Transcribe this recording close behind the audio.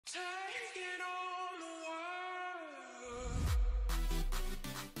Taking on the world.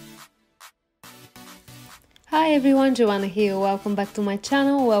 Hi everyone, Joana here. Welcome back to my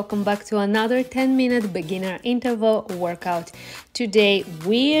channel. Welcome back to another 10-minute beginner interval workout. Today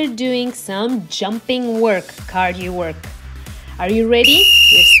we're doing some jumping work, cardio work. Are you ready?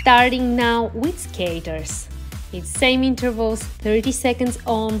 We're starting now with skaters. It's same intervals, 30 seconds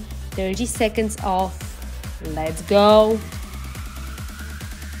on, 30 seconds off. Let's go.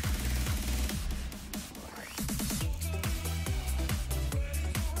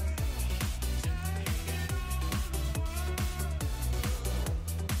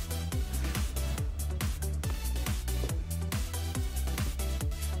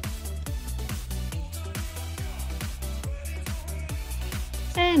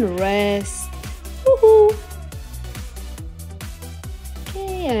 And rest. Woohoo!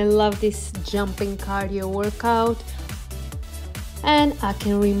 Okay, I love this jumping cardio workout. And I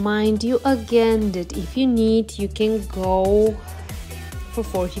can remind you again that if you need, you can go for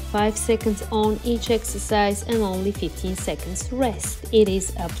 45 seconds on each exercise and only 15 seconds rest. It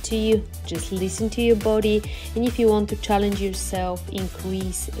is up to you. Just listen to your body, and if you want to challenge yourself,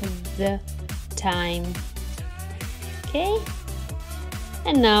 increase the time. Okay?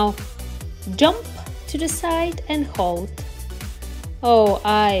 And now jump to the side and hold. Oh,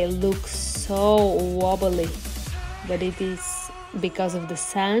 I look so wobbly, but it is because of the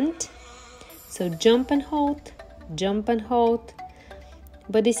sand. So jump and hold, jump and hold.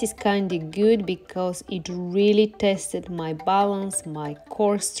 But this is kind of good because it really tested my balance, my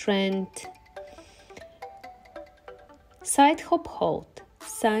core strength. Side hop, hold,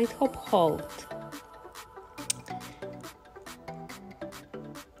 side hop, hold.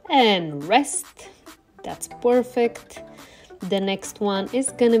 And rest. That's perfect. The next one is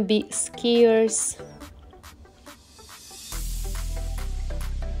gonna be skiers.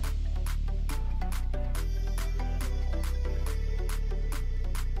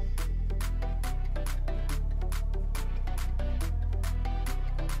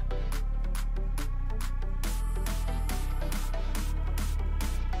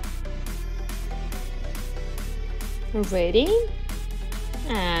 Ready?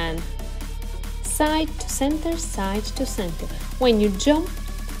 And side to center, side to center. When you jump,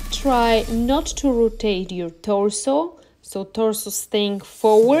 try not to rotate your torso, so torso staying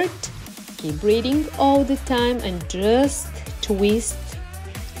forward. Keep breathing all the time and just twist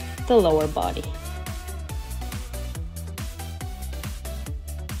the lower body.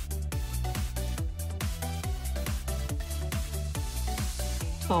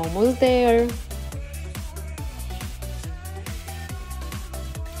 Almost there.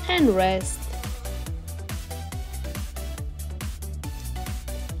 And rest.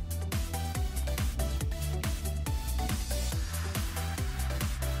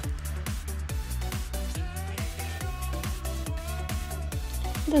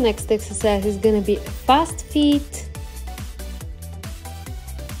 The next exercise is gonna be fast feet.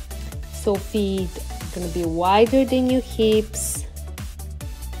 So feet are gonna be wider than your hips.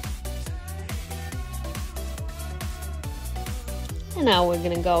 And now we're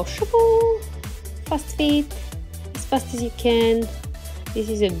gonna go shuffle, fast feet, as fast as you can. This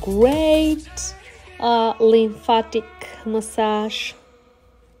is a great lymphatic massage.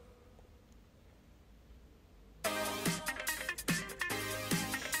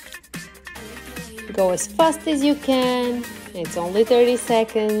 Go as fast as you can. It's only 30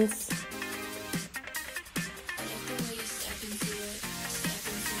 seconds.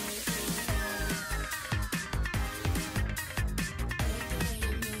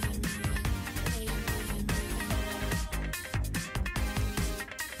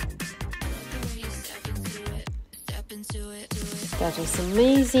 That is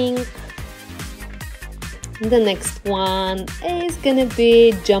amazing. The next one is gonna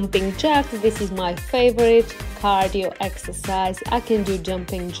be jumping jacks. This is my favorite cardio exercise. I can do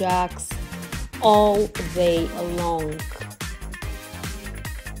jumping jacks all day long.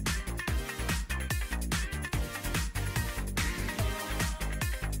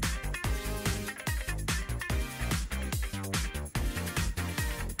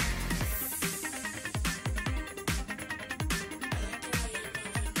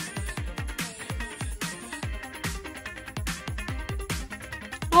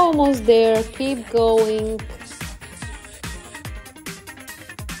 Almost there, keep going.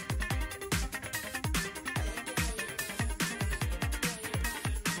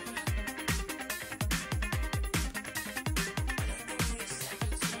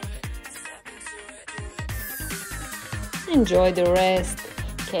 Enjoy the rest,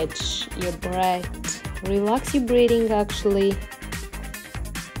 catch your breath, relax your breathing actually.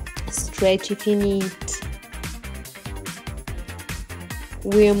 stretch if you need.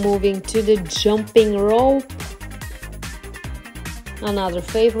 We're moving to the jumping rope, another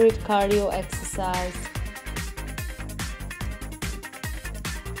favorite cardio exercise.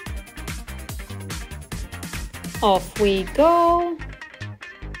 Off we go.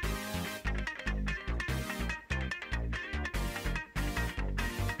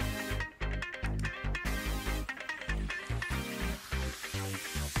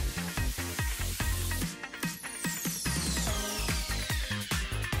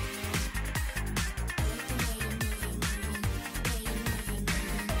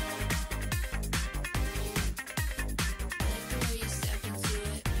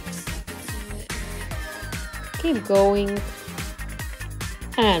 Keep going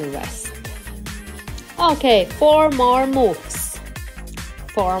and rest. Okay, 4 more moves,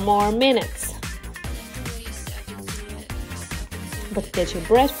 4 more minutes. But get your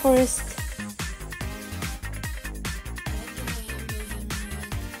breath first.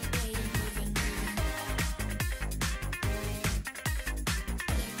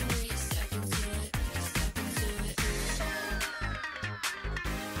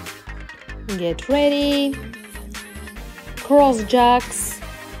 Get ready. Cross jacks.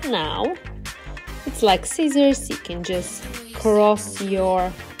 Now it's like scissors, you can just cross your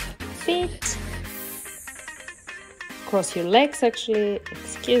feet, cross your legs actually,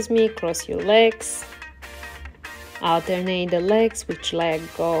 cross your legs, alternate the legs, which leg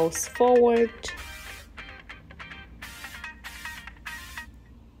goes forward.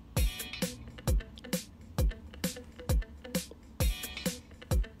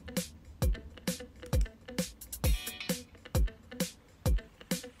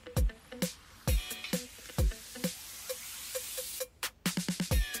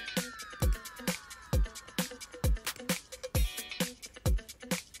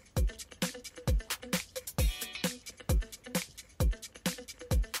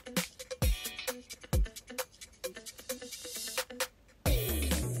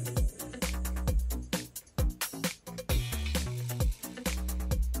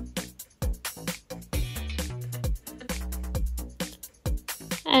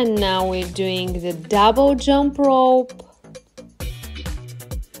 And now we're doing the double jump rope.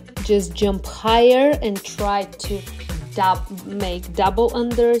 Just jump higher and try to make double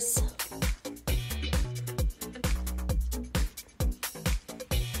unders.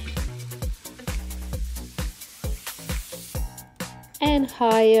 And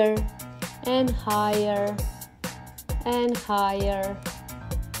higher, and higher, and higher.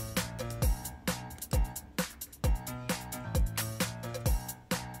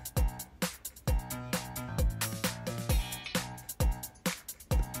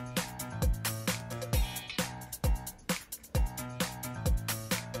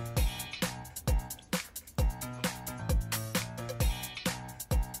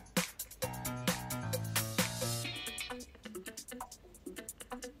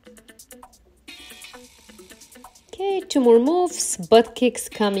 Okay, 2 more moves, butt kicks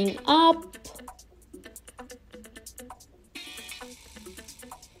coming up.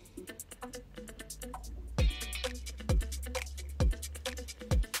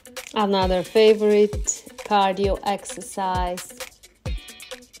 Another favorite cardio exercise.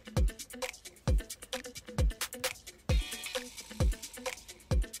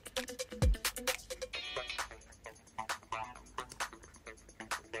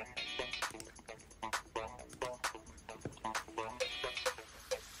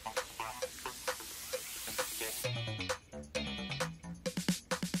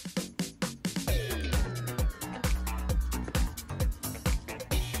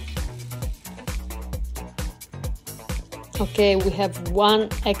 Okay, we have 1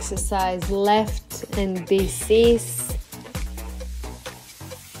 exercise left, and this is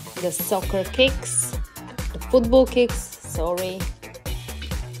the soccer kicks, the football kicks, sorry.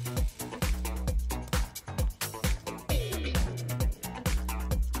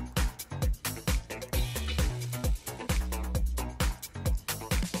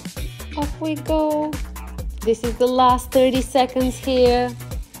 Off we go. This is the last 30 seconds here.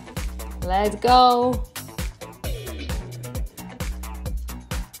 Let's go.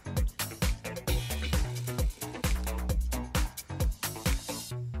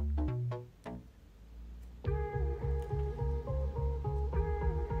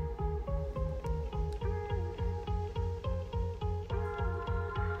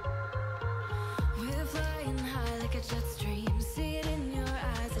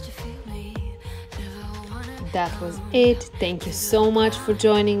 That was it. Thank you so much for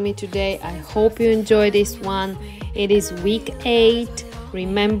joining me today. I hope you enjoyed this one. It is week 8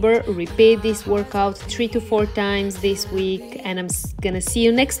 Remember, repeat this workout 3 to 4 times this week, and I'm gonna see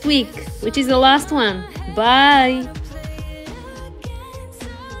you next week, which is the last one. Bye!